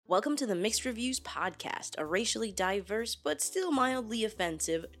Welcome to the Mixed Reviews Podcast, a racially diverse but still mildly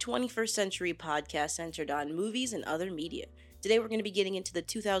offensive 21st century podcast centered on movies and other media. Today we're going to be getting into the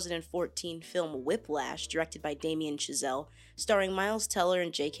 2014 film Whiplash, directed by Damien Chazelle, starring Miles Teller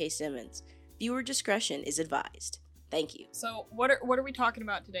and J.K. Simmons. Viewer discretion is advised. Thank you. So what are we talking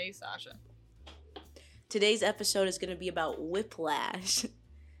about today, Sasha? Today's episode is going to be about Whiplash.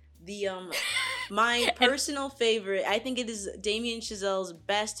 My personal favorite, I think it is Damien Chazelle's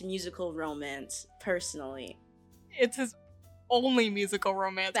best musical romance, personally. It's his only musical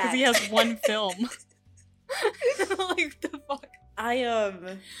romance, because he has one film. Like, the fuck?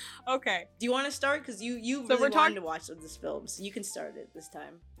 Okay. Do you want to start? Because you really wanted to watch this film, so you can start it this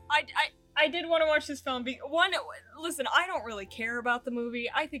time. I did want to watch this film. Listen, I don't really care about the movie.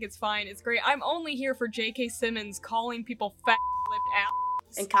 I think it's fine. It's great. I'm only here for J.K. Simmons calling people fat-lipped ass.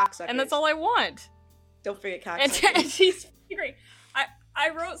 And cocksuckers. And that's all I want. Don't forget cocksuckers. And she's great. I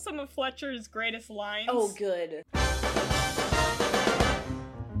wrote some of Fletcher's greatest lines. Oh, good.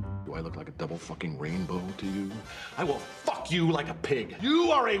 Do I look like a double fucking rainbow to you? I will fuck you like a pig.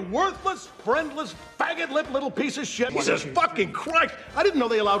 You are a worthless, friendless, faggot-lipped little piece of shit. Jesus fucking Christ! I didn't know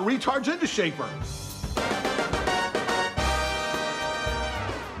they allowed retards into Shaper.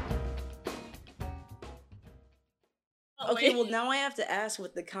 Okay, well, now I have to ask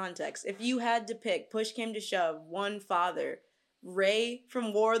with the context. If you had to pick, push came to shove, one father, Ray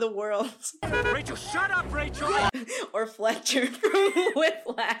from War of the Worlds. Rachel, shut up, Rachel! Or Fletcher from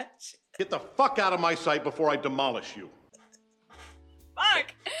Whiplash. Get the fuck out of my sight before I demolish you.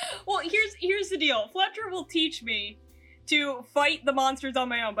 Fuck! Well, here's the deal. Fletcher will teach me to fight the monsters on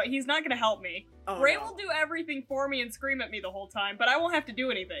my own, but he's not gonna help me. Oh, Ray will do everything for me and scream at me the whole time, but I won't have to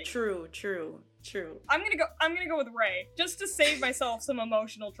do anything. True. I'm gonna go with Ray, just to save myself some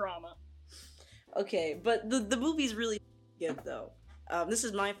emotional trauma. Okay, but the movie's really good though. This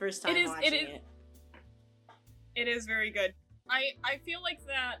is my first time watching it. It is very good. I feel like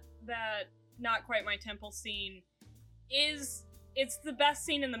that Not Quite My Temple scene it's the best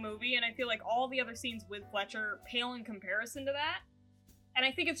scene in the movie, and I feel like all the other scenes with Fletcher pale in comparison to that. And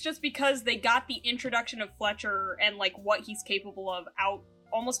I think it's just because they got the introduction of Fletcher and like what he's capable of out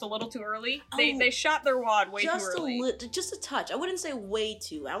almost a little too early. They shot their wad way too early. Just a touch. I wouldn't say way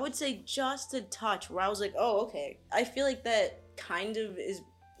too. I would say just a touch where I was like, oh, okay. I feel like that kind of is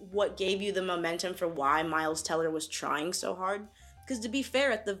what gave you the momentum for why Miles Teller was trying so hard. Because to be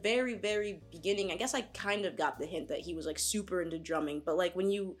fair, at the very, very beginning, I guess I kind of got the hint that he was like super into drumming. But like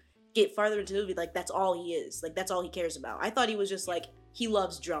when you get farther into the movie, like that's all he is. Like that's all he cares about. I thought he was just like, he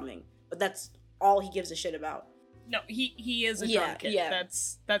loves drumming. But that's all he gives a shit about. No, he is a drum kid. Yeah.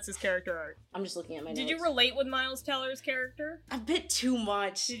 That's his character arc. I'm just looking at my notes. Did you relate with Miles Teller's character? A bit too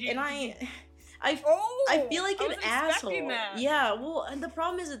much. I feel like an asshole. That. Yeah, well, and the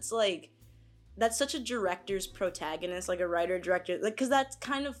problem is it's like that's such a director's protagonist, like a writer director, like because that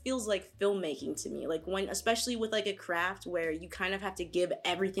kind of feels like filmmaking to me. Like when, especially with like a craft where you kind of have to give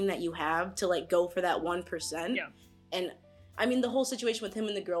everything that you have to like go for that 1%. Yeah. And I mean, the whole situation with him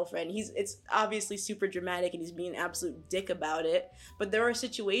and the girlfriend, it's obviously super dramatic and he's being an absolute dick about it. But there are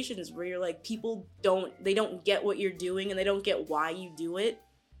situations where you're like, people don't get what you're doing and they don't get why you do it.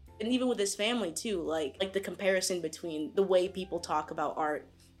 And even with his family too, like the comparison between the way people talk about art,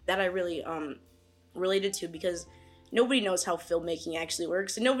 that I really related to, because nobody knows how filmmaking actually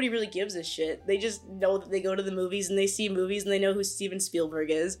works and nobody really gives a shit. They just know that they go to the movies and they see movies and they know who Steven Spielberg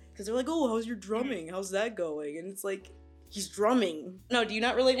is. Because they're like, oh, how's your drumming? How's that going? And it's like, he's drumming. No, do you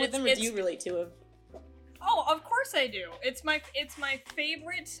not relate with him, or do you relate to him? Oh, of course I do. It's my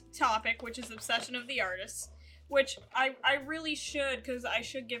favorite topic, which is obsession of the artist, which I really should, because I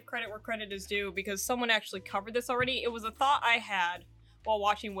should give credit where credit is due, because someone actually covered this already. It was a thought I had while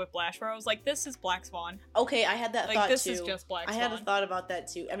watching Whiplash, where I was like, this is Black Swan. Okay, I had that thought too. This is just Black Swan. I had a thought about that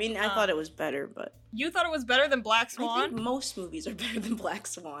too. I mean, I thought it was better, but... You thought it was better than Black Swan? I think most movies are better than Black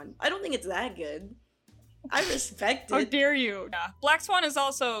Swan. I don't think it's that good. I respect it. How dare you? Yeah. Black Swan is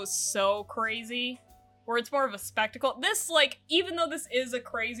also so crazy, where it's more of a spectacle. This, like, even though this is a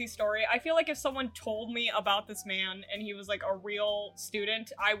crazy story, I feel like if someone told me about this man and he was, like, a real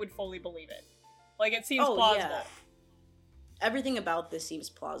student, I would fully believe it. Like, it seems plausible. Yeah. Everything about this seems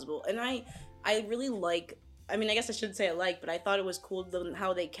plausible. And I really like, I mean, I guess I shouldn't say I like, but I thought it was cool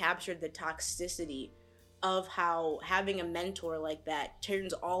how they captured the toxicity of how having a mentor like that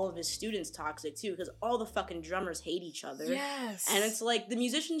turns all of his students toxic too, because all the fucking drummers hate each other. Yes. And it's like the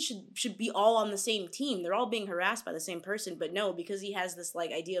musicians should be all on the same team. They're all being harassed by the same person, but no, because he has this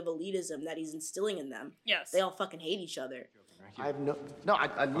like idea of elitism that he's instilling in them. Yes. They all fucking hate each other. I have no... No,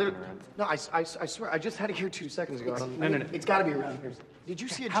 I literally... No, I swear, I just had it here 2 seconds ago. No. It's gotta be around here. Did you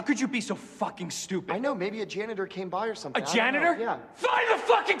see a... How could you be so fucking stupid? I know, maybe a janitor came by or something. A janitor? Yeah. Find the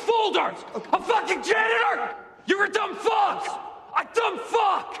fucking folder! A fucking janitor! You're a dumb fuck! A dumb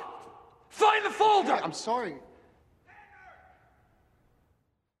fuck! Find the folder! I'm sorry.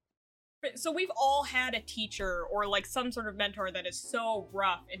 So we've all had a teacher or like some sort of mentor that is so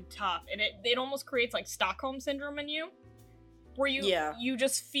rough and tough, and it almost creates like Stockholm syndrome in you, where you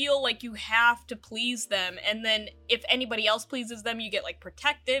just feel like you have to please them, and then if anybody else pleases them, you get like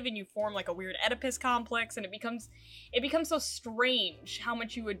protective and you form like a weird Oedipus complex, and it becomes so strange how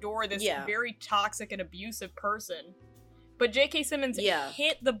much you adore this very toxic and abusive person. But J.K. Simmons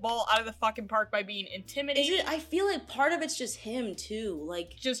hit the ball out of the fucking park by being intimidating. I feel like part of it's just him, too.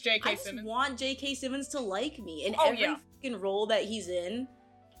 Like, just J.K. Simmons. I just want J.K. Simmons to like me. In every fucking role that he's in,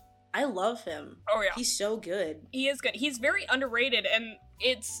 I love him. Oh, yeah. He's so good. He is good. He's very underrated, and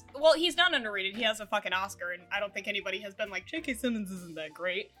he's not underrated. He has a fucking Oscar, and I don't think anybody has been like, J.K. Simmons isn't that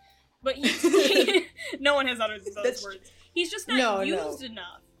great. But no one has uttered those words. He's just not used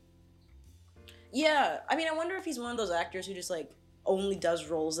enough. Yeah, I mean, I wonder if he's one of those actors who just, like, only does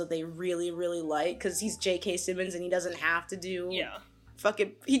roles that they really, really like, because he's J.K. Simmons and he doesn't have to do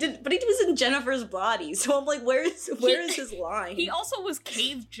fucking... But he was in Jennifer's Body, so I'm like, where is his line? He also was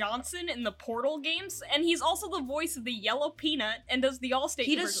Cave Johnson in the Portal games, and he's also the voice of the Yellow Peanut and does the Allstate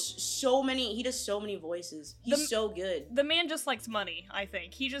He does so many voices. He's so good. The man just likes money, I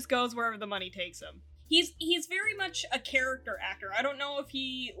think. He just goes wherever the money takes him. He's very much a character actor. I don't know if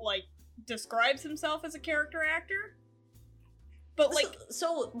he, like, describes himself as a character actor, but like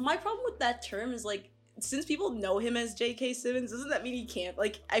so my problem with that term is like, since people know him as J.K. Simmons, doesn't that mean he can't,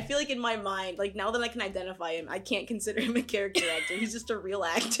 like, I feel like in my mind, like, now that I can identify him, I can't consider him a character actor. He's just a real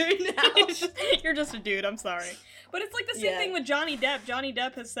actor now. You're just a dude, I'm sorry. But it's like the same thing with Johnny Depp. Johnny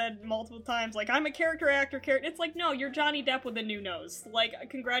Depp has said multiple times, like, I'm a character actor. It's like, no, you're Johnny Depp with a new nose. Like,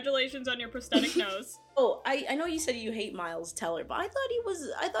 congratulations on your prosthetic nose. Oh, I know you said you hate Miles Teller, but I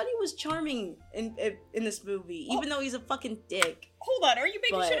thought he was charming in this movie, even though he's a fucking dick. Hold on, are you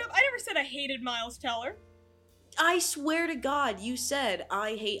making shit up? I never said I hated Miles Teller. I swear to God, you said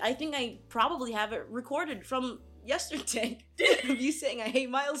I think I probably have it recorded from yesterday of you saying I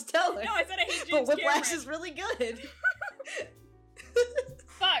hate Miles Teller. No, I said I hate James But Whiplash Cameron. is really good.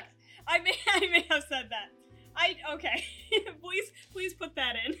 Fuck. I may have said that. Okay. please put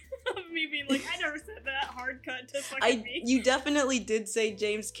that in. Of me being like, I never said that. Hard cut to fucking me. You definitely did say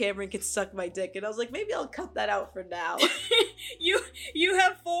James Cameron could suck my dick, and I was like, maybe I'll cut that out for now. You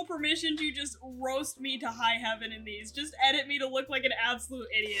have full permission to just roast me to high heaven in these. Just edit me to look like an absolute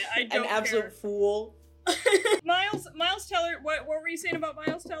idiot. I don't care. An absolute fool. Miles Teller, what were you saying about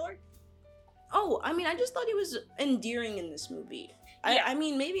Miles Teller? Oh, I mean, I just thought he was endearing in this movie. Yeah. I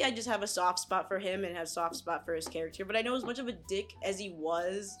mean, maybe I just have a soft spot for him and have a soft spot for his character, but I know as much of a dick as he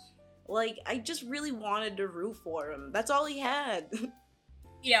was, like, I just really wanted to root for him. That's all he had.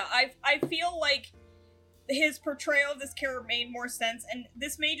 Yeah, I feel like his portrayal of this character made more sense, and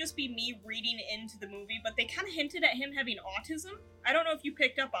this may just be me reading into the movie, but they kind of hinted at him having autism. I don't know if you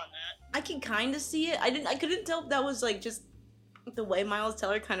picked up on that. I can kind of see it. I couldn't tell if that was, like, just the way Miles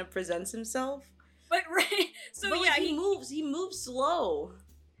Teller kind of presents himself. But right, so but, yeah, like, he moves slow.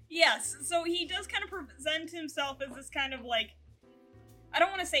 Yes, so he does kind of present himself as this kind of, like, I don't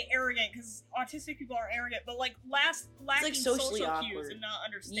want to say arrogant, because autistic people are arrogant, but, like, lacking like socially social awkward. cues and not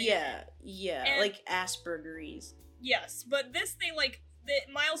understanding. Yeah, and, like Asperger's. Yes, but this, they, like,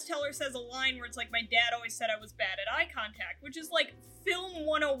 Miles Teller says a line where it's like, my dad always said I was bad at eye contact, which is, like, film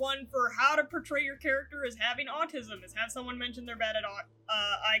 101 for how to portray your character as having autism, is have someone mention they're bad at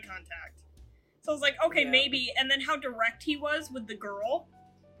eye contact. So I was like, okay, maybe, and then how direct he was with the girl.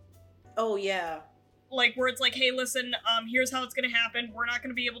 Oh, yeah. Like, where it's like, hey, listen, here's how it's gonna happen, we're not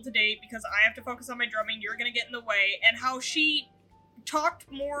gonna be able to date because I have to focus on my drumming, you're gonna get in the way, and how she talked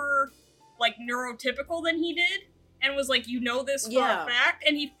more, like, neurotypical than he did, and was like, you know this for a fact,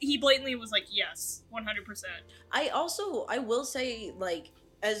 and he blatantly was like, yes, 100%. I will say, like,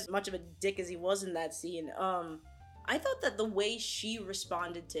 as much of a dick as he was in that scene, I thought that the way she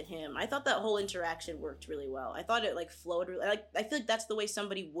responded to him, I thought that whole interaction worked really well. I thought it, like, flowed really, like, I feel like that's the way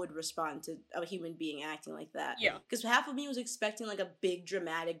somebody would respond to a human being acting like that. Yeah. Because half of me was expecting, like, a big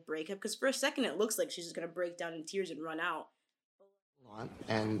dramatic breakup, because for a second it looks like she's just gonna break down in tears and run out.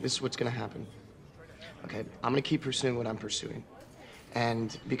 And this is what's gonna happen. Okay, I'm gonna keep pursuing what I'm pursuing.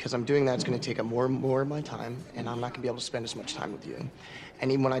 And because I'm doing that, it's gonna take up more and more of my time, and I'm not gonna be able to spend as much time with you.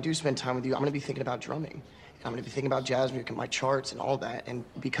 And even when I do spend time with you, I'm gonna be thinking about drumming. And I'm gonna be thinking about jazz music and my charts and all that. And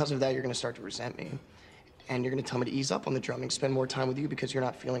because of that, you're gonna start to resent me. and you're gonna tell me to ease up on the drumming, spend more time with you because you're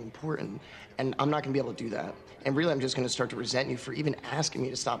not feeling important. And I'm not gonna be able to do that. And really, I'm just gonna start to resent you for even asking me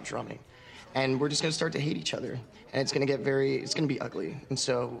to stop drumming. And we're just gonna start to hate each other. And it's gonna be ugly. And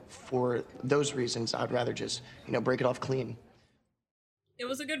so for those reasons, I'd rather just, break it off clean. It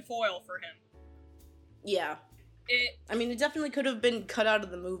was a good foil for him. Yeah. It definitely could have been cut out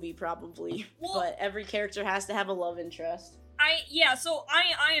of the movie, probably. Well, but every character has to have a love interest. So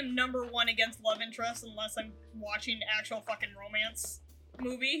I am number one against love interest unless I'm watching actual fucking romance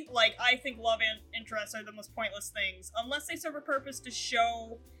movie. Like, I think love interests are the most pointless things. Unless they serve a purpose to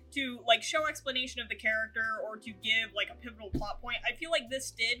show explanation of the character or to give, like, a pivotal plot point. I feel like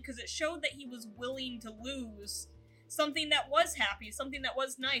this did, because it showed that he was willing to lose something that was happy, something that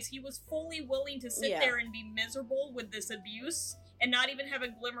was nice. He was fully willing to sit there and be miserable with this abuse and not even have a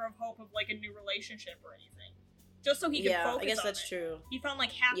glimmer of hope of, like, a new relationship or anything. Just so he could focus on it. I guess that's true. He found,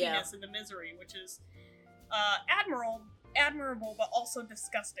 like, happiness in the misery, which is admirable, but also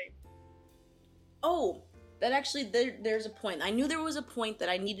disgusting. Oh, that actually, there's a point. I knew there was a point that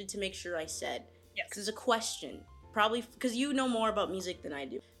I needed to make sure I said. Yes. Because it's a question. Probably because you know more about music than I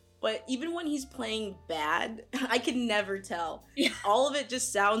do. But even when he's playing bad, I can never tell. Yeah. All of it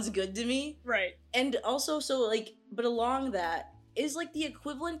just sounds good to me. Right. And also, but along that, is, like, the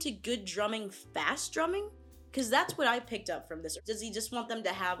equivalent to good drumming fast drumming? Because that's what I picked up from this. Does he just want them to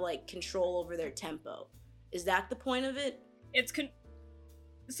have, like, control over their tempo? Is that the point of it?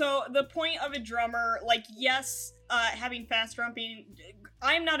 So the point of a drummer, like, yes, having fast drumming.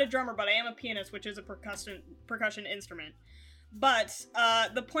 I'm not a drummer, but I am a pianist, which is a percussion instrument. But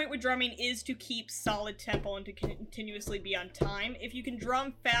the point with drumming is to keep solid tempo and to continuously be on time. If you can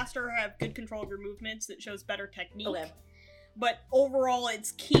drum faster or have good control of your movements, it shows better technique. Okay. But overall,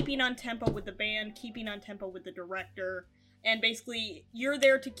 it's keeping on tempo with the band, keeping on tempo with the director, and basically, you're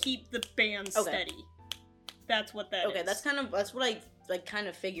there to keep the band steady. That's what that is. Okay, that's what I kind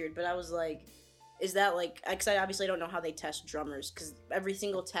of figured, but I was like, is that, like, because I obviously don't know how they test drummers, because every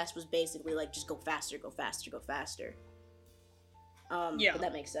single test was basically, like, just go faster, go faster, go faster. Yeah. But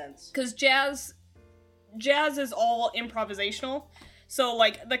that makes sense. Because jazz is all improvisational. So,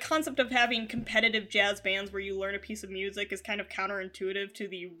 like, the concept of having competitive jazz bands where you learn a piece of music is kind of counterintuitive to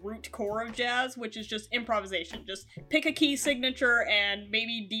the root core of jazz, which is just improvisation. Just pick a key signature and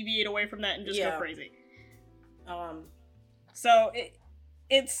maybe deviate away from that and just go crazy. So,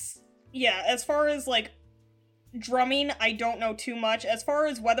 it's as far as, like, drumming, I don't know too much. As far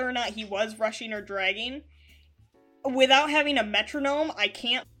as whether or not he was rushing or dragging, without having a metronome, I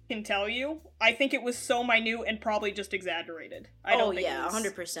can't tell you. I think it was so minute and probably just exaggerated. I don't think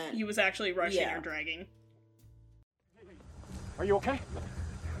 100%. He was actually rushing or dragging. Are you okay?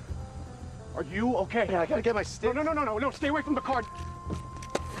 Are you okay? Yeah, I gotta get my stick. No, stay away from the car.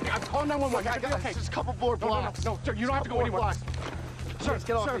 I'm calling 911. Okay. It's just a couple more blocks. No, sir, you don't have to go anywhere. Sir,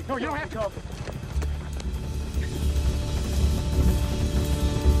 get off me. No, you don't have to.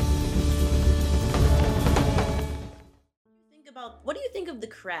 What do you think of the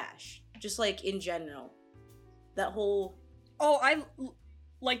crash? Just, like, in general. That whole... Oh, I...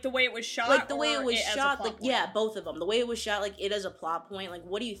 Like, the way it was shot? Like, the way it was shot, like, yeah, both of them. The way it was shot, like, it as a plot point. Like,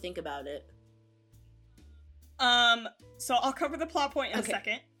 what do you think about it? So I'll cover the plot point in a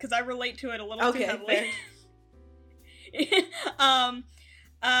second, because I relate to it a little too heavily.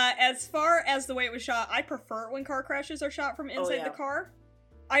 As far as the way it was shot, I prefer it when car crashes are shot from inside the car.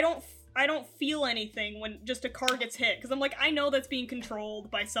 I don't feel anything when just a car gets hit, because I'm like, I know that's being controlled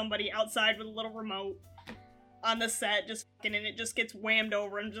by somebody outside with a little remote on the set, and it just gets whammed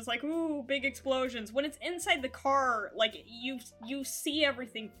over, and I'm just like, ooh, big explosions. When it's inside the car, like, you see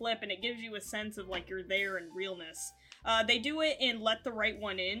everything flip, and it gives you a sense of, like, you're there and realness. They do it in Let the Right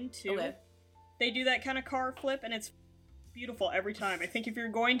One In, too. Okay. They do that kind of car flip, and it's beautiful every time. I think if you're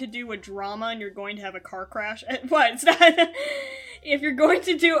going to do a drama and you're going to have a car crash, it's not... If you're going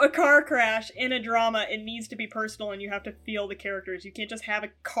to do a car crash in a drama, it needs to be personal and you have to feel the characters. You can't just have a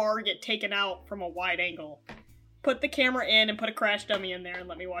car get taken out from a wide angle. Put the camera in and put a crash dummy in there and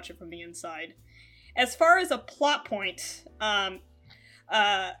let me watch it from the inside. As far as a plot point,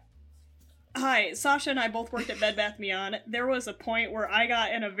 hi, Sasha and I both worked at Bed Bath & Beyond. There was a point where I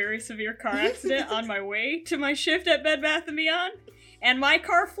got in a very severe car accident on my way to my shift at Bed Bath & Beyond, and my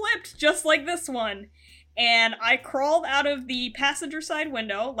car flipped just like this one. And I crawled out of the passenger side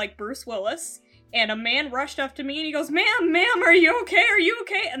window, like Bruce Willis, and a man rushed up to me and he goes, ma'am, are you okay? Are you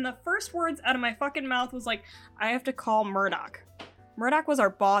okay? And the first words out of my fucking mouth was like, I have to call Murdoch. Murdoch was our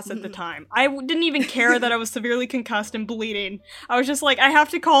boss at the time. I didn't even care that I was severely concussed and bleeding. I was just like, I have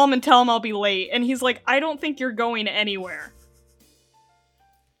to call him and tell him I'll be late. And he's like, I don't think you're going anywhere.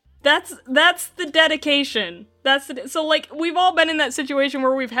 That's the dedication. So like we've all been in that situation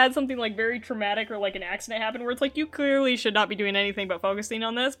where we've had something like very traumatic or like an accident happen where it's like you clearly should not be doing anything but focusing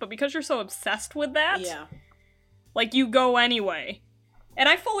on this, but because you're so obsessed with that, like you go anyway. And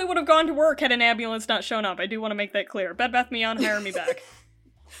I fully would have gone to work had an ambulance not shown up. I do want to make that clear. Bed Bath & Beyond, hire me back.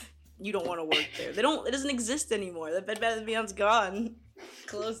 You don't want to work there. It doesn't exist anymore. The Bed Bath & Beyond's gone.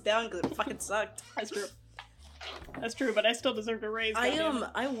 Closed down because it fucking sucked. That's true, but I still deserve a raise.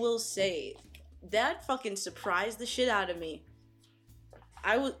 I will say, that fucking surprised the shit out of me.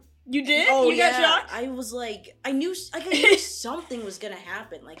 You did? Oh, you got shocked? I was like, I knew something was gonna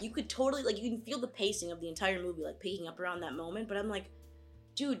happen. Like, you could totally, like, you can feel the pacing of the entire movie, like, picking up around that moment, but I'm like,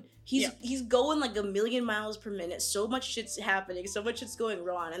 dude, he's going like 1,000,000 miles per minute, so much shit's happening, so much shit's going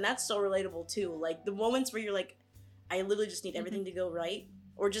wrong, and that's so relatable, too. Like, the moments where you're like, I literally just need everything to go right,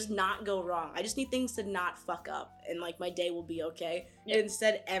 or just not go wrong. I just need things to not fuck up, and, like, my day will be okay. Yep. And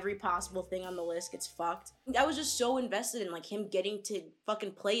instead, every possible thing on the list gets fucked. I was just so invested in, like, him getting to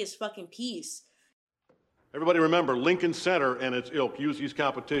fucking play his fucking piece. Everybody remember, Lincoln Center and its ilk use these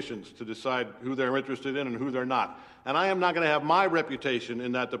competitions to decide who they're interested in and who they're not. And I am not going to have my reputation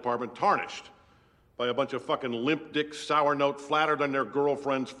in that department tarnished by a bunch of fucking limp dick, sour note, flattered on their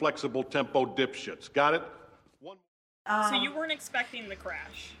girlfriend's flexible tempo dipshits. Got it? So you weren't expecting the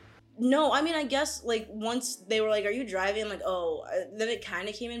crash? No, I mean, I guess, like, once they were like, are you driving? I'm like, oh, then it kind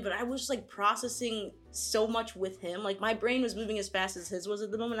of came in, but I was, like, processing so much with him. Like, my brain was moving as fast as his was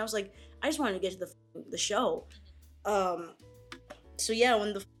at the moment. I was like, I just wanted to get to the show. So yeah,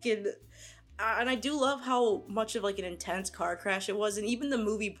 when the fucking... and I do love how much of, like, an intense car crash it was, and even the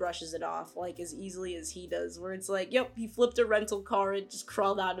movie brushes it off, like, as easily as he does, where it's like, yep, he flipped a rental car and just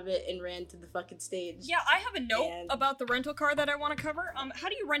crawled out of it and ran to the fucking stage. Yeah, I have a note about the rental car that I want to cover. How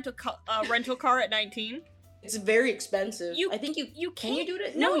do you rent a rental car at 19? It's very expensive. You I think you can you do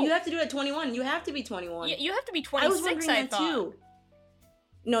it? No, you have to do it at 21. You have to be 21. You have to be 26, I was wondering that too.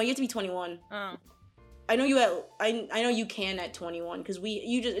 No, you have to be 21. Oh. I know I know you can at 21 because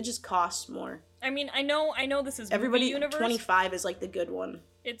it just costs more. I mean, I know this is everybody. Movie Universe. 25 is like the good one.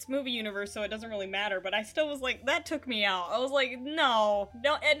 It's Movie Universe, so it doesn't really matter. But I still was like, that took me out. I was like, no,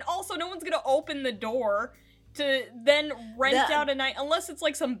 and also no one's gonna open the door to then rent out a night unless it's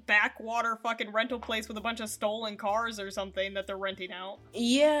like some backwater fucking rental place with a bunch of stolen cars or something that they're renting out.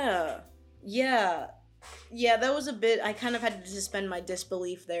 Yeah, that was a bit. I kind of had to suspend my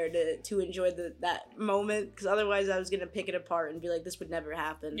disbelief there to enjoy that moment, because otherwise I was gonna pick it apart and be like, this would never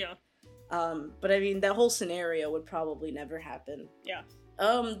happen. Yeah. But I mean, that whole scenario would probably never happen. Yeah.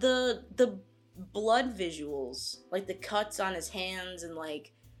 The blood visuals, like the cuts on his hands and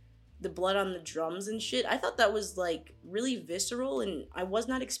like the blood on the drums and shit, I thought that was like really visceral, and I was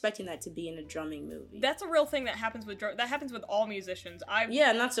not expecting that to be in a drumming movie. That's a real thing that happens with all musicians. I'm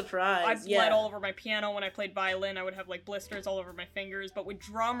not surprised. I've bled all over my piano when I played violin. I would have like blisters all over my fingers, but with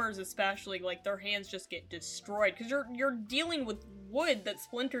drummers especially, like their hands just get destroyed because you're dealing with wood that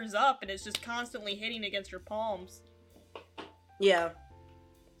splinters up and it's just constantly hitting against your palms. Yeah.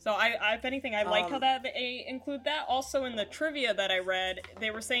 So if anything, I liked how that they include that. Also in the trivia that I read,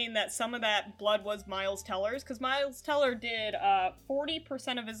 they were saying that some of that blood was Miles Teller's, because Miles Teller did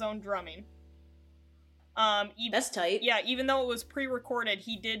 40% of his own drumming. That's tight. Yeah, even though it was pre-recorded,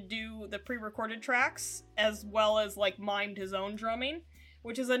 he did do the pre-recorded tracks as well as like mimed his own drumming,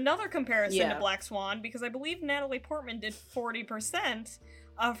 which is another comparison to Black Swan, because I believe Natalie Portman did 40%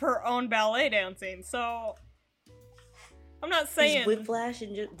 of her own ballet dancing. So I'm not saying is Whiplash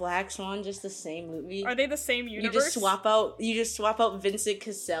and Black Swan just the same movie? Are they the same universe? You just swap out Vincent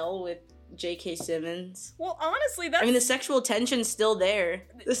Cassel with J.K. Simmons. Well, honestly, I mean, the sexual tension's still there.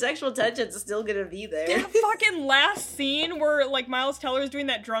 The sexual tension's still gonna be there. That fucking last scene where, like, Miles Teller's doing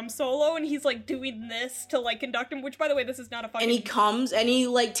that drum solo and he's, like, doing this to, like, conduct him, which, by the way, this is not a fucking... And he comes and he,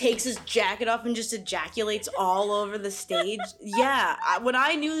 like, takes his jacket off and just ejaculates all over the stage. Yeah, when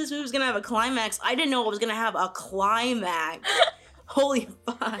I knew this movie was gonna have a climax, I didn't know it was gonna have a climax. Holy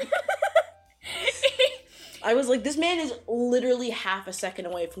fuck. I was like, this man is literally half a second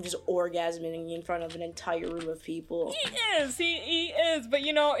away from just orgasming in front of an entire room of people. He is, but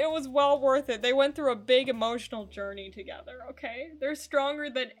you know, it was well worth it. They went through a big emotional journey together, okay? They're stronger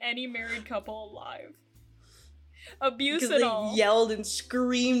than any married couple alive. Abuse and all. They yelled and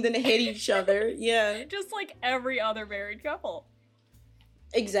screamed and hit each other, yeah. Just like every other married couple.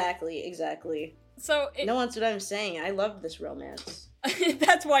 Exactly. So no, that's what I'm saying. I love this romance.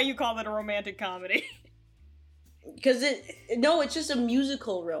 That's why you call it a romantic comedy. Because it's just a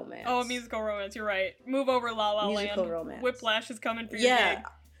musical romance. Oh, a musical romance, you're right. Move over La La Land. Musical romance. Whiplash is coming for your gig.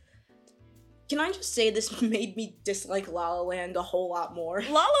 Can I just say this made me dislike La La Land a whole lot more? La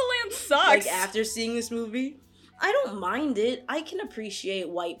La Land sucks. Like, after seeing this movie? I don't mind it. I can appreciate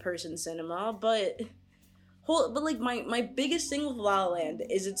white person cinema, but like my biggest thing with La La Land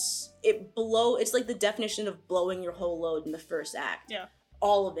is it's like the definition of blowing your whole load in the first act. Yeah.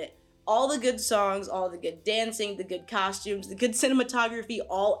 All of it. All the good songs, all the good dancing, the good costumes, the good cinematography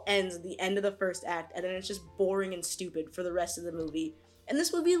all ends at the end of the first act, and then it's just boring and stupid for the rest of the movie. And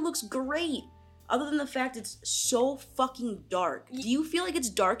this movie looks great, other than the fact it's so fucking dark. Do you feel like it's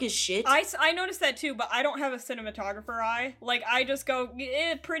dark as shit? I noticed that too, but I don't have a cinematographer eye. Like, I just go,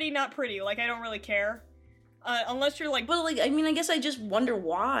 pretty, not pretty. Like, I don't really care. Unless you're like... But, like, I mean, I guess I just wonder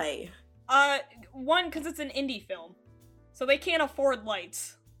why. One, because it's an indie film. So they can't afford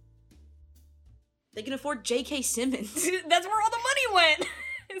lights. They can afford J.K. Simmons. That's where all the money went!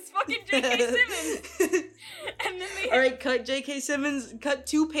 It's fucking J.K. Simmons! And then they... Alright, cut J.K. Simmons. Cut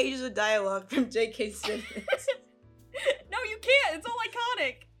 2 pages of dialogue from J.K. Simmons. No, you can't! It's all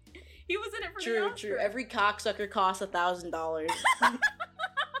iconic! He was in it for the Oscar. True. Every cocksucker costs $1,000.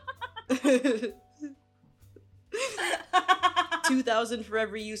 $2,000 for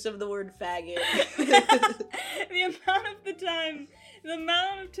every use of the word faggot. The amount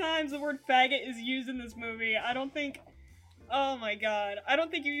of times the word faggot is used in this movie, I don't think... Oh my god. I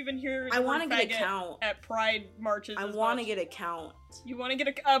don't think you even hear the word get a faggot count. at pride marches. I want to get a count. You want to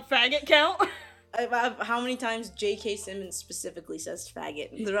get a faggot count? How many times J.K. Simmons specifically says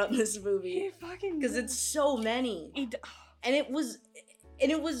faggot throughout this movie? Because it's so many. And it was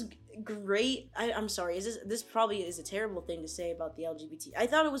great. I'm sorry. This probably is a terrible thing to say about the LGBT. I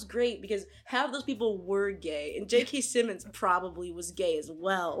thought it was great because half those people were gay, and J.K. Simmons probably was gay as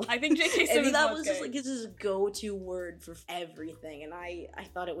well. I think J.K. Simmons and that was just gay. like his go-to word for everything, and I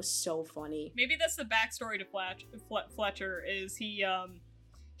thought it was so funny. Maybe that's the backstory to Fletcher. Is he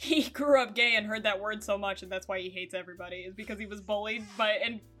grew up gay and heard that word so much, and that's why he hates everybody. Is because he was bullied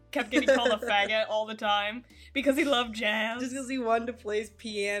and kept getting called a faggot all the time because he loved jazz. Just because he wanted to play his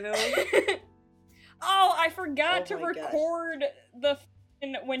piano. Oh, I forgot to record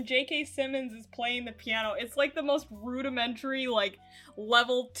when J.K. Simmons is playing the piano. It's like the most rudimentary, like,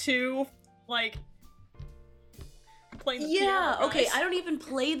 level 2, like, playing the piano. Yeah, guys. okay, I don't even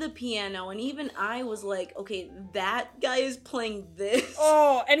play the piano, and even I was like, okay, that guy is playing this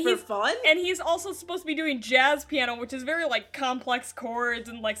for fun? And he's also supposed to be doing jazz piano, which is very, like, complex chords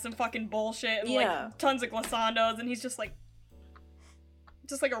and, like, some fucking bullshit and, like, tons of glissandos, and he's just like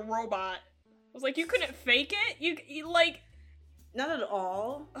a robot. I was like, you couldn't fake it? You like... Not at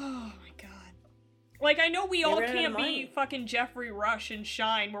all. Oh my god. Like, I know we all can't be fucking Jeffrey Rush and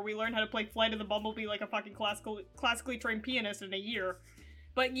Shine, where we learn how to play Flight of the Bumblebee like a fucking classically trained pianist in a year.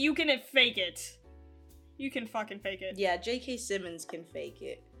 But you can fake it. You can fucking fake it. Yeah, J.K. Simmons can fake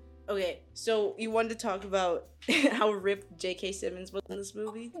it. Okay, so you wanted to talk about how ripped J.K. Simmons was in this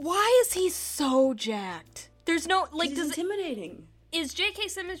movie? Why is he so jacked? There's no, like, He's intimidating. Is J.K.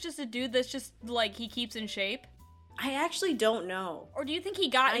 Simmons just a dude that's just, like, he keeps in shape? I actually don't know. Or do you think he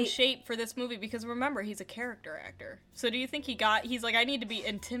got in shape for this movie? Because remember, he's a character actor. So do you think he's like, I need to be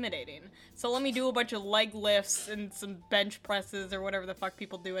intimidating. So let me do a bunch of leg lifts and some bench presses or whatever the fuck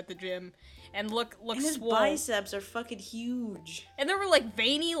people do at the gym. And look and his swole. Biceps are fucking huge. And they were like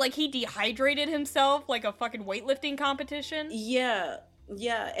veiny, like he dehydrated himself like a fucking weightlifting competition.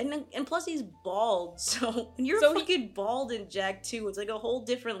 Yeah, and plus he's bald, so when you're fucking bald and jacked too, it's like a whole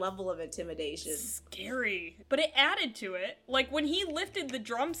different level of intimidation. Scary. But it added to it. Like, when he lifted the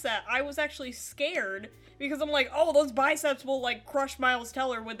drum set, I was actually scared, because I'm like, oh, those biceps will, like, crush Miles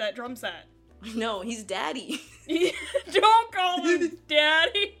Teller with that drum set. No, he's daddy. Don't call him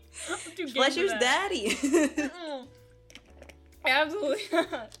daddy! I'm too gay Fletcher's for that. daddy. Absolutely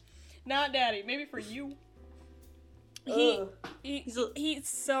not. Not daddy. Maybe for you. He's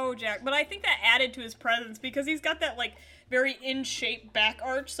so jacked, but I think that added to his presence because he's got that like very in shape back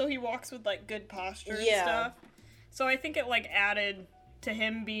arch, so he walks with like good posture and stuff. So I think it like added to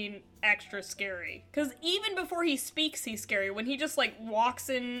him being extra scary. Because even before he speaks, he's scary. When he just like walks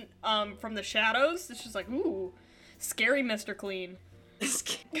in from the shadows, it's just like, ooh, scary Mr. Clean.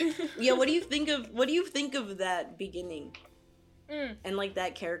 Yeah, what do you think of that beginning? And like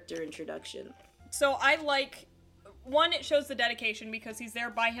that character introduction? So I like, one, it shows the dedication because he's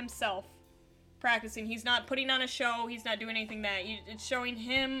there by himself practicing. He's not putting on a show. He's not doing anything it's showing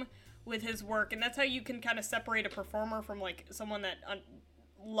him with his work. And that's how you can kind of separate a performer from like someone that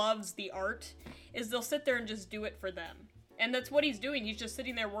loves the art, is they'll sit there and just do it for them. And that's what he's doing. He's just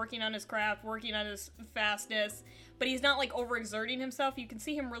sitting there working on his craft, working on his fastness, but he's not like overexerting himself. You can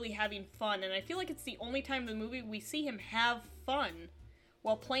see him really having fun. And I feel like it's the only time in the movie we see him have fun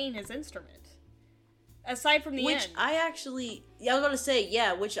while playing his instrument. Aside from the which end. I actually, yeah, I was about to say,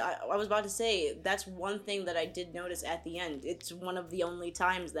 yeah, which I was about to say, that's one thing that I did notice at the end. It's one of the only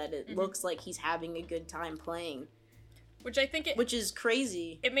times that it looks like he's having a good time playing. Which I think which is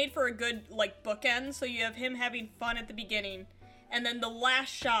crazy. It made for a good, like, bookend, so you have him having fun at the beginning, and then the last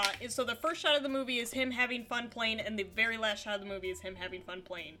shot is, so the first shot of the movie is him having fun playing, and the very last shot of the movie is him having fun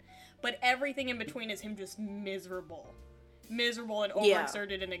playing. But everything in between is him just miserable and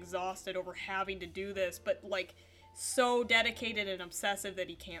overexerted and exhausted over having to do this, but, like, so dedicated and obsessive that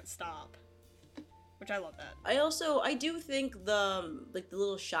he can't stop. Which I love that. I do think the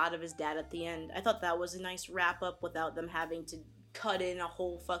little shot of his dad at the end, I thought that was a nice wrap up without them having to cut in a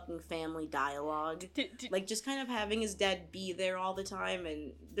whole fucking family dialogue. Like, just kind of having his dad be there all the time,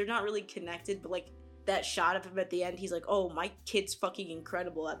 and they're not really connected, but, like, that shot of him at the end, he's like, oh, my kid's fucking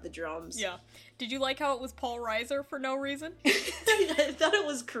incredible at the drums. Yeah. Did you like how it was Paul Reiser for no reason? I thought it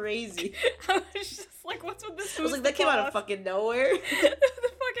was crazy. I was just like, what's with this? I was like, that came out of fucking nowhere.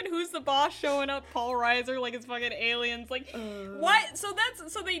 The fucking Who's the Boss showing up, Paul Reiser, like it's fucking aliens. Like, what? So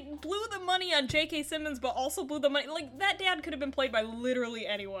they blew the money on J.K. Simmons, but also blew the money. Like, that dad could have been played by literally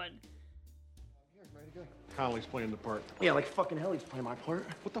anyone. Connolly's playing the part. Yeah, like fucking hell, he's playing my part.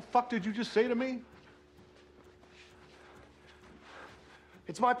 What the fuck did you just say to me?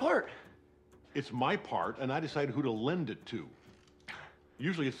 It's my part. It's my part, and I decide who to lend it to.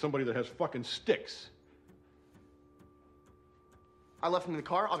 Usually it's somebody that has fucking sticks. I left him in the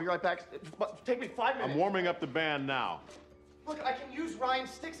car. I'll be right back. Take me 5 minutes. I'm warming up the band now. Look, I can use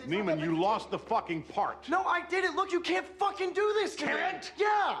Ryan's sticks. Neiman, you lost the fucking part. No, I didn't. Look, you can't fucking do this to me. Can't?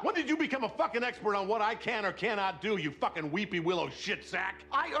 Yeah. When did you become a fucking expert on what I can or cannot do, you fucking weepy willow shit sack?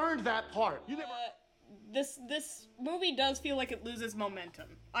 I earned that part. You never... This movie does feel like it loses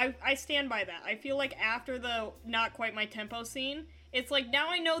momentum. I stand by that. I feel like after the not quite my tempo scene, it's like now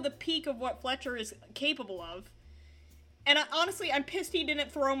I know the peak of what Fletcher is capable of. And honestly, I'm pissed he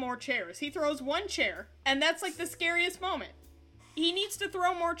didn't throw more chairs. He throws one chair, and that's like the scariest moment. He needs to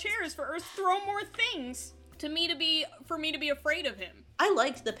throw more chairs or throw more things for me to be afraid of him. I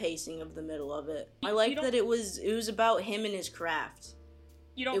liked the pacing of the middle of it. I liked that it was about him and his craft.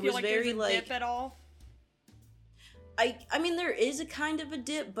 You don't feel like there's a dip at all? I mean, there is a kind of a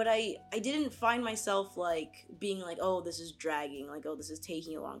dip, but I didn't find myself, like, being like, oh, this is dragging, like, oh, this is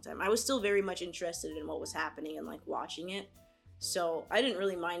taking a long time. I was still very much interested in what was happening and, like, watching it, so I didn't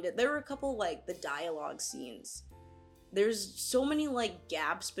really mind it. There were a couple, like, the dialogue scenes. There's so many, like,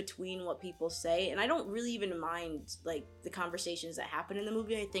 gaps between what people say, and I don't really even mind, like, the conversations that happen in the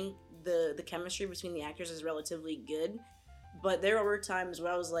movie. I think the chemistry between the actors is relatively good, but there were times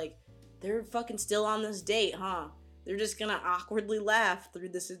where I was like, they're fucking still on this date, huh? They're just gonna awkwardly laugh through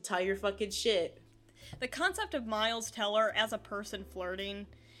this entire fucking shit. The concept of Miles Teller as a person flirting,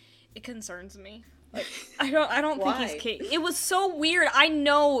 it concerns me. Like, I don't think he's it was so weird. I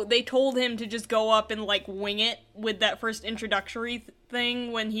know they told him to just go up and, like, wing it with that first introductory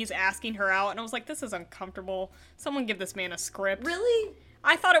thing when he's asking her out, and I was like, this is uncomfortable. Someone give this man a script. Really?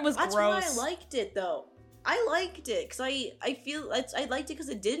 I thought it was That's gross. That's why I liked it, though. I liked it, because I liked it because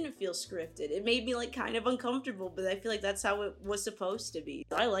it didn't feel scripted. It made me, like, kind of uncomfortable, but I feel like that's how it was supposed to be.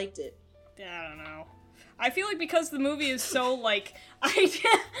 I liked it. I don't know. I feel like because the movie is so, like,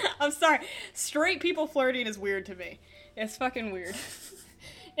 I'm sorry, straight people flirting is weird to me. It's fucking weird.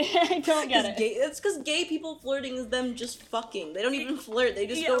 I don't get it. It's because gay people flirting is them just fucking. They don't even flirt. They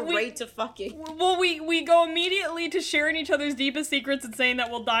just go right to fucking. Well, we go immediately to sharing each other's deepest secrets and saying that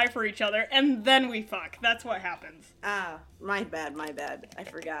we'll die for each other, and then we fuck. That's what happens. Ah, my bad. I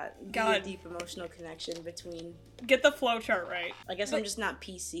forgot. God. The deep emotional connection between... Get the flowchart right. I guess I'm just not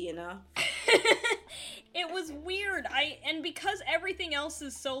PC enough. It was weird. And because everything else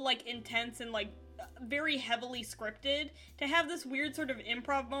is so, like, intense and, like, very heavily scripted, to have this weird sort of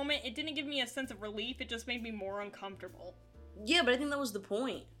improv moment, it didn't give me a sense of relief, it just made me more uncomfortable. Yeah, but I think that was the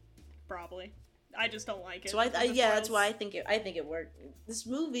point. Probably. I just don't like it. So that's why I think it worked. This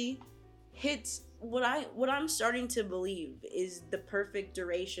movie hits what I'm starting to believe is the perfect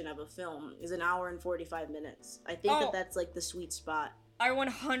duration of a film is an hour and 45 minutes. I think that's like the sweet spot. I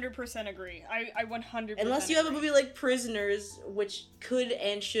 100% agree. I 100% Unless you have a movie like Prisoners, which could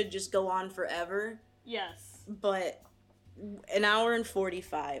and should just go on forever. Yes. But an hour and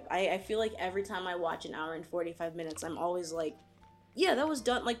 45. I feel like every time I watch an hour and 45 minutes, I'm always like, yeah, that was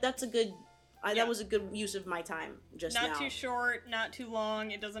done. Like, that's a good... that was a good use of my time just now. Not too short, not too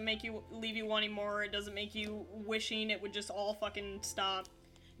long. It doesn't make you leave you wanting more. It doesn't make you wishing it would just all fucking stop.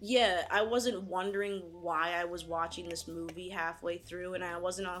 Yeah, I wasn't wondering why I was watching this movie halfway through, and I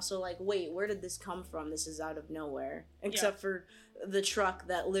wasn't also like, wait, where did this come from? This is out of nowhere. Except for the truck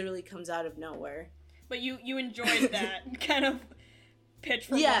that literally comes out of nowhere. But you enjoyed that kind of pitch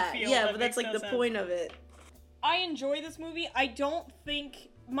from left field. Yeah, but that's like the point of it. I enjoy this movie. I don't think...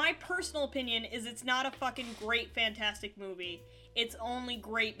 My personal opinion is it's not a fucking great, fantastic movie. It's only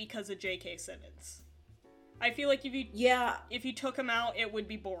great because of J.K. Simmons. I feel like if you took him out, it would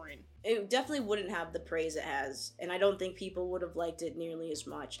be boring. It definitely wouldn't have the praise it has, and I don't think people would have liked it nearly as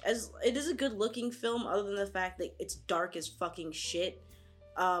much. As it is a good-looking film, other than the fact that it's dark as fucking shit.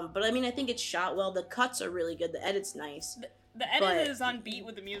 But I mean, I think it's shot well. The cuts are really good. The edit's nice. The edit is on beat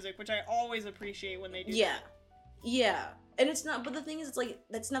with the music, which I always appreciate when they do. Yeah. And it's not, but the thing is, it's like,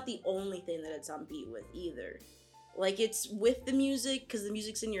 that's not the only thing that it's on beat with either. Like, it's with the music, because the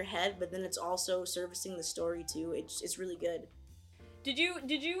music's in your head, but then it's also servicing the story too. It's really good. Did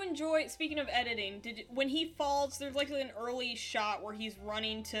you enjoy, speaking of editing, when he falls, there's like an early shot where he's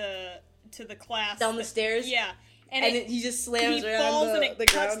running to the class. Down the stairs? Yeah. And he just slams right falls on and it the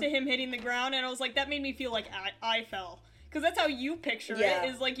cuts ground. to him hitting the ground, and I was like, that made me feel like I fell. Because that's how you picture Yeah.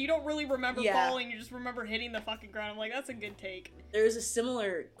 it, is like, you don't really remember falling, you just remember hitting the fucking ground. I'm like, that's a good take. There's a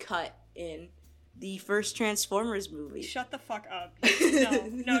similar cut in the first Transformers movie. Shut the fuck up. No,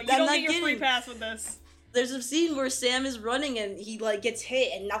 you don't get your free pass with this. There's a scene where Sam is running and he, like, gets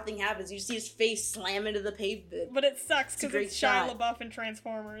hit and nothing happens. You see his face slam into the pavement. But it sucks because it's Shia shot. LaBeouf and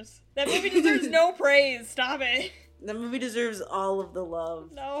Transformers. That movie deserves no praise. Stop it. The movie deserves all of the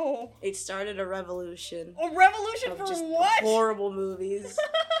love. No. It started a revolution. A revolution for just what? Horrible movies.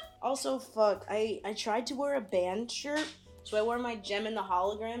 Also, fuck, I tried to wear a band shirt, so I wore my Gem and the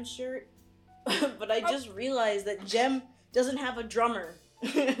Hologram shirt, but I just realized that Gem doesn't have a drummer.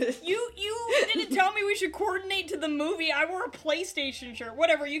 You didn't tell me we should coordinate to the movie. I wore a PlayStation shirt.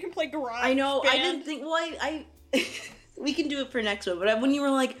 Whatever, you can play Garage I know, Band. I didn't think, well, I we can do it for next one, but when you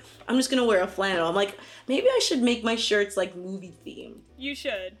were like, I'm just gonna wear a flannel, I'm like, maybe I should make my shirts, like, movie themed. You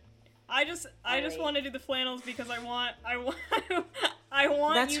should. I just want to do the flannels because I want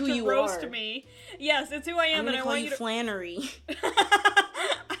That's you who to you roast are. me. Yes, it's who I am, I'm and gonna I call want you you to Flannery.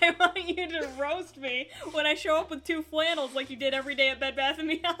 I want you to roast me when I show up with 2 flannels like you did every day at Bed Bath &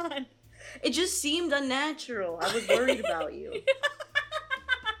 Beyond. It just seemed unnatural. I was worried about you.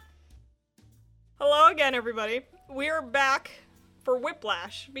 Hello again, everybody. We are back for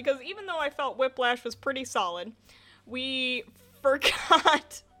Whiplash, because even though I felt Whiplash was pretty solid, we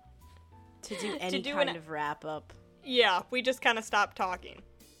forgot To do any kind of wrap-up. Yeah, we just kind of stopped talking.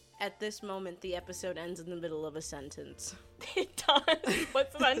 At this moment, the episode ends in the middle of a sentence. It does.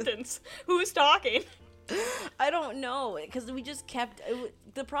 What sentence? Who's talking? I don't know, because we just kept...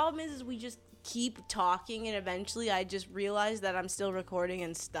 the problem is we just keep talking, and eventually I just realize that I'm still recording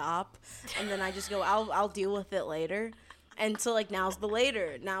and stop, and then I just go, I'll deal with it later. And so, like, now's the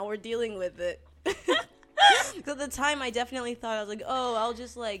later. Now we're dealing with it. Because at the time, I definitely thought, I was like, oh, I'll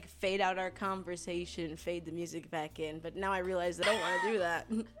just, like, fade out our conversation, fade the music back in. But now I realize I don't want to do that.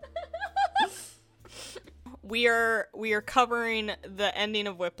 We are covering the ending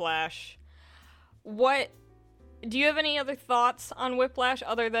of Whiplash. Do you have any other thoughts on Whiplash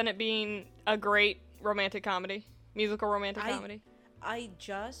other than it being a great romantic comedy? Musical romantic comedy? I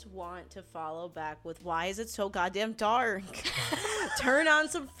just want to follow back with, why is it so goddamn dark? Turn on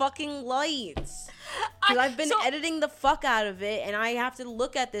some fucking lights. Because I've been editing the fuck out of it, and I have to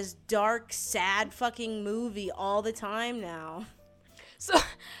look at this dark, sad fucking movie all the time now. So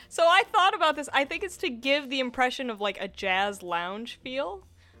I thought about this. I think it's to give the impression of, like, a jazz lounge feel,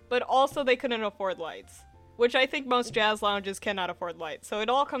 but also they couldn't afford lights, which I think most jazz lounges cannot afford lights. So it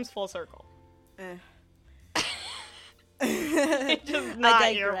all comes full circle. It's just not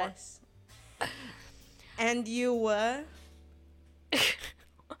I digress. And you,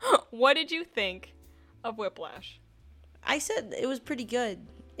 What did you think of Whiplash? I said it was pretty good.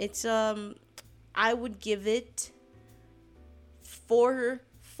 It's, I would give it four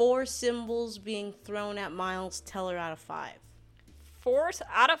cymbals being thrown at Miles Teller out of 5. 4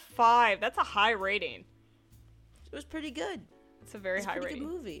 out of 5. That's a high rating. It was pretty good. It's a very high Pretty rating.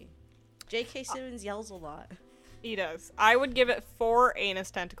 good movie. J.K. Simmons yells a lot. He does. I would give it 4 anus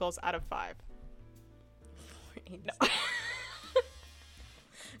tentacles out of 5. No.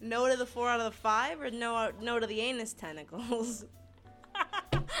 No to the 4 out of the 5, or no to the anus tentacles?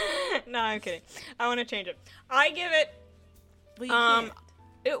 No, I'm kidding. I want to change it. I give it. Well, you can't.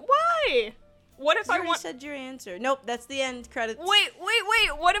 Why? What if You I already want? said your answer. Nope, that's the end credits. Wait.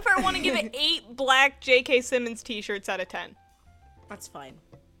 What if I want to give it 8 black J.K. Simmons t-shirts out of 10? That's fine.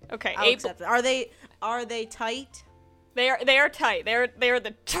 Okay, I'll accept it. Are they tight? They are tight. They are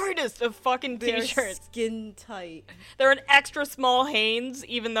the tightest of fucking They're t-shirts. skin tight. They're an extra small Hanes,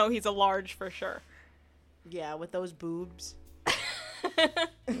 even though he's a large for sure. Yeah, with those boobs.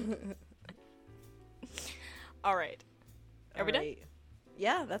 All right. Are we done?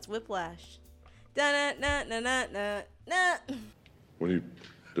 Yeah, that's Whiplash. Da-na-na-na-na-na-na. What are you...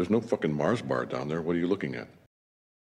 There's no fucking Mars bar down there. What are you looking at?